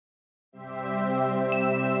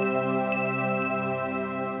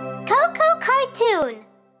tune.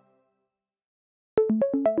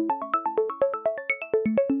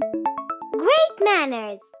 Great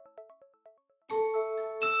manners.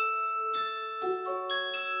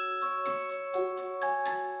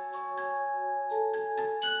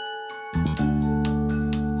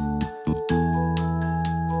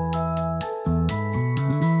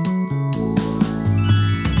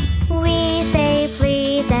 We say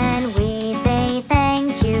please and we say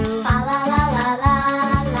thank you. La la la la la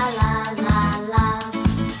la la la la.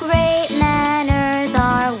 Great manners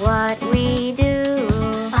are what we do.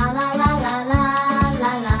 La la la la la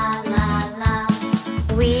la la la la.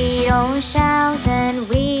 We don't shout and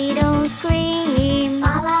we don't scream.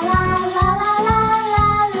 La la la la la la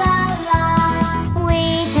la la. We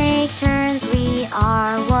take turns, we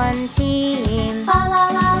are one team. La la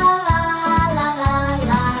la la la la la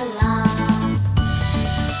la la.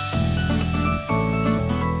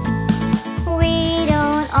 We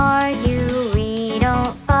don't argue, we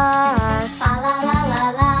don't fuss. La la la la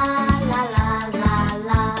la la la la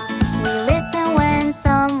la. We listen when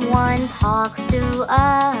someone talks to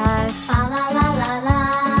us. La la la la la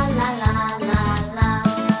la la la la.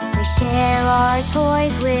 We share our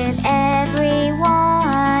toys with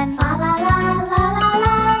everyone. La la la la la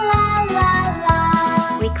la la la la.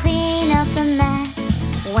 We clean up the mess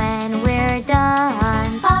when we're done.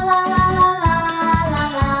 La la la la la la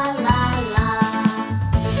la la la.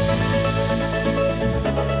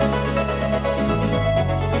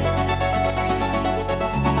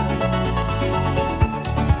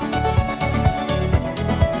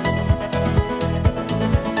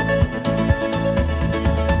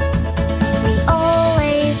 We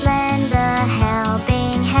always lend a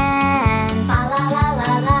helping hand. La la la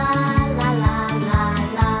la la la la la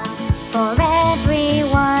la. For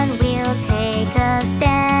everyone we'll take a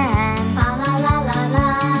stand. La la la la la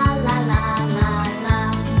la la la la.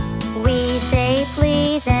 We say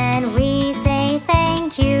please and we say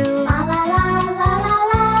thank you. La la la la la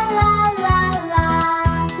la la la la.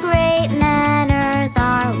 Great manners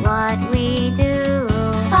are what we do.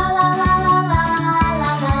 La la la la la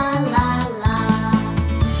la la la la.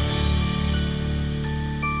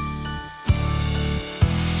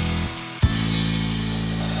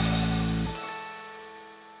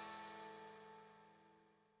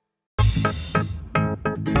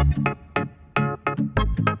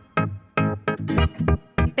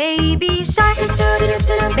 Baby shark,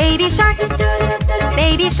 baby shark,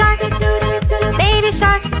 baby shark, baby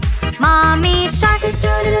shark. Mommy shark,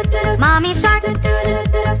 mommy shark,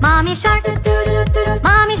 mommy shark,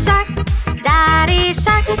 mommy shark. Daddy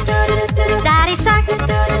shark, daddy shark,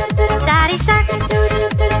 daddy shark,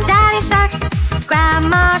 daddy shark.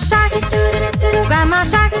 Grandma shark, grandma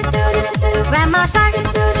shark, grandma shark,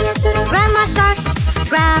 grandma shark.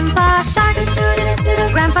 Grandpa shark,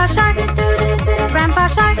 grandpa shark, grandpa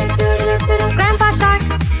shark, grandpa shark.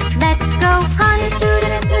 Let's go hunt,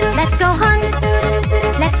 let's go hunt,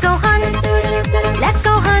 let's go hunt, let's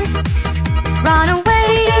go hunt. Run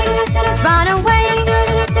away, run away,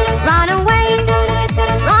 run away,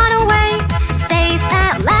 run away. Safe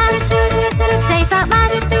at last, safe at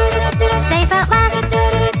last, safe at last,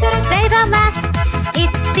 safe at last.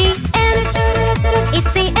 It's the end,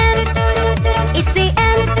 it's the end, it's the end, it's the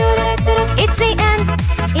end, it's the end,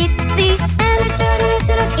 it's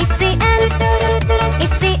the end,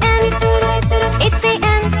 it's the end, it's the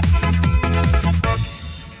end.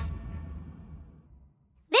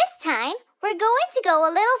 This time, we're going to go a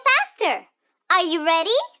little faster. Are you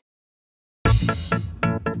ready?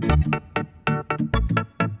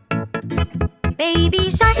 Baby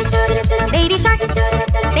shark, baby shark,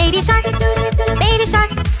 baby shark, baby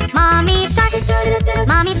shark. Mommy shark,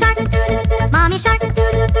 mommy shark,